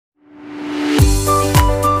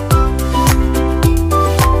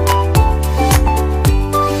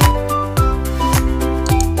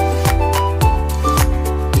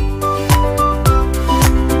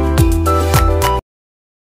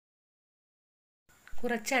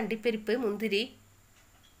കുറച്ച് അണ്ടിപ്പരിപ്പ്, മുന്തിരി,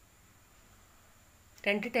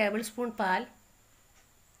 2 ടേബിൾ സ്പൂൺ പാൽ,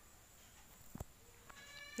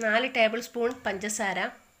 4 ടേബിൾ സ്പൂൺ പഞ്ചസാര,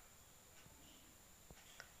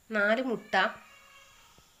 4 മുട്ട,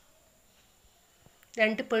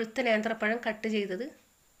 2 പഴുത്ത നേന്ത്രപ്പഴം കട്ട് ചെയ്തത്,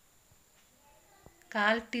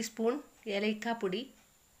 1/4 ടീസ്പൂൺ ഏലക്കാപ്പൊടി.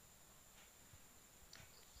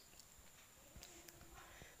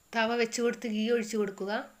 തവ വെച്ച് കൊടുത്ത് ഗീ ഒഴിച്ചു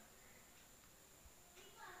കൊടുക്കുക.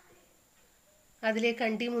 അതിലേക്ക്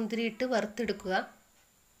അണ്ടി മുന്തിരി ഇട്ട് വറുത്തെടുക്കുക.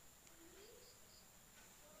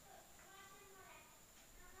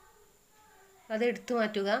 അതെടുത്തു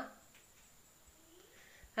മാറ്റുക.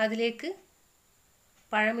 അതിലേക്ക്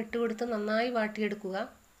പഴം ഇട്ട് കൊടുത്ത് നന്നായി വാട്ടിയെടുക്കുക.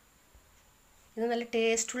 ഇത് നല്ല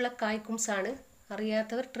ടേസ്റ്റുള്ള കായ്ക്കുംസാണ്.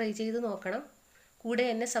 അറിയാത്തവർ ട്രൈ ചെയ്ത് നോക്കണം. കൂടെ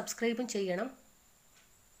എന്നെ സബ്സ്ക്രൈബും ചെയ്യണം.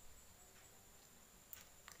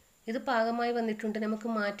 ഇത് പാകമായി വന്നിട്ടുണ്ട്. നമുക്ക്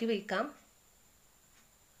മാറ്റി വയ്ക്കാം.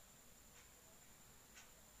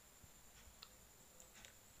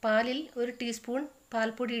 പാലിൽ 1 ടീസ്പൂൺ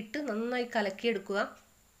പാൽപ്പൊടി ഇട്ട് നന്നായി കലക്കിയെടുക്കുക.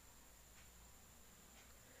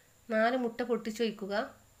 4 മുട്ട പൊട്ടിച്ചൊഴിക്കുക.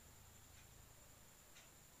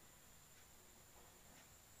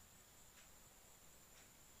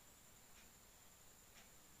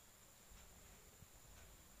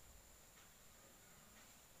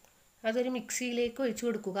 അതൊരു മിക്സിയിലേക്ക് ഒഴിച്ചു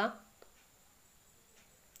കൊടുക്കുക.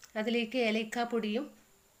 അതിലേക്ക് ഏലക്കാപ്പൊടിയും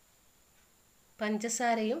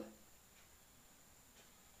പഞ്ചസാരയും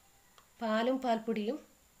പാലും പാൽപ്പൊടിയും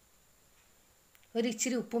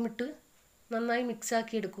ഒരിച്ചിരി ഉപ്പുമിട്ട് നന്നായി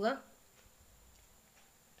മിക്സാക്കി എടുക്കുക.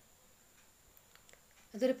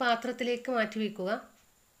 അതൊരു പാത്രത്തിലേക്ക് മാറ്റി വയ്ക്കുക.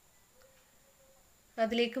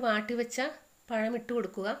 അതിലേക്ക് വാട്ടി വെച്ച പഴമിട്ട്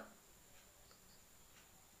കൊടുക്കുക.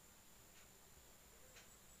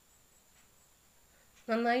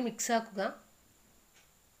 നന്നായി മിക്സാക്കുക.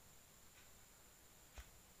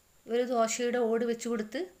 ഒരു ദോശയുടെ ഓട് വെച്ച്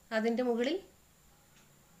കൊടുത്ത് അതിൻ്റെ മുകളിൽ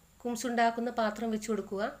കുംസുണ്ടാക്കുന്ന പാത്രം വെച്ച്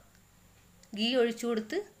കൊടുക്കുക. ഗീ ഒഴിച്ചു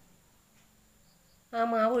കൊടുത്ത് ആ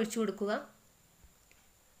മാവ് ഒഴിച്ചു കൊടുക്കുക.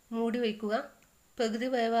 മൂടി വയ്ക്കുക. പകുതി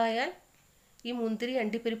വേവായാൽ ഈ മുന്തിരി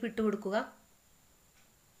അണ്ടിപ്പരിപ്പ് ഇട്ട് കൊടുക്കുക.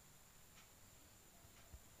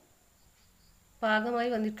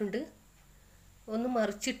 പാകമായി വന്നിട്ടുണ്ട്. ഒന്ന്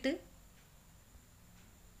മറിച്ചിട്ട്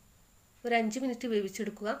ഒരു 5 മിനിറ്റ്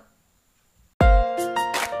വേവിച്ചെടുക്കുക.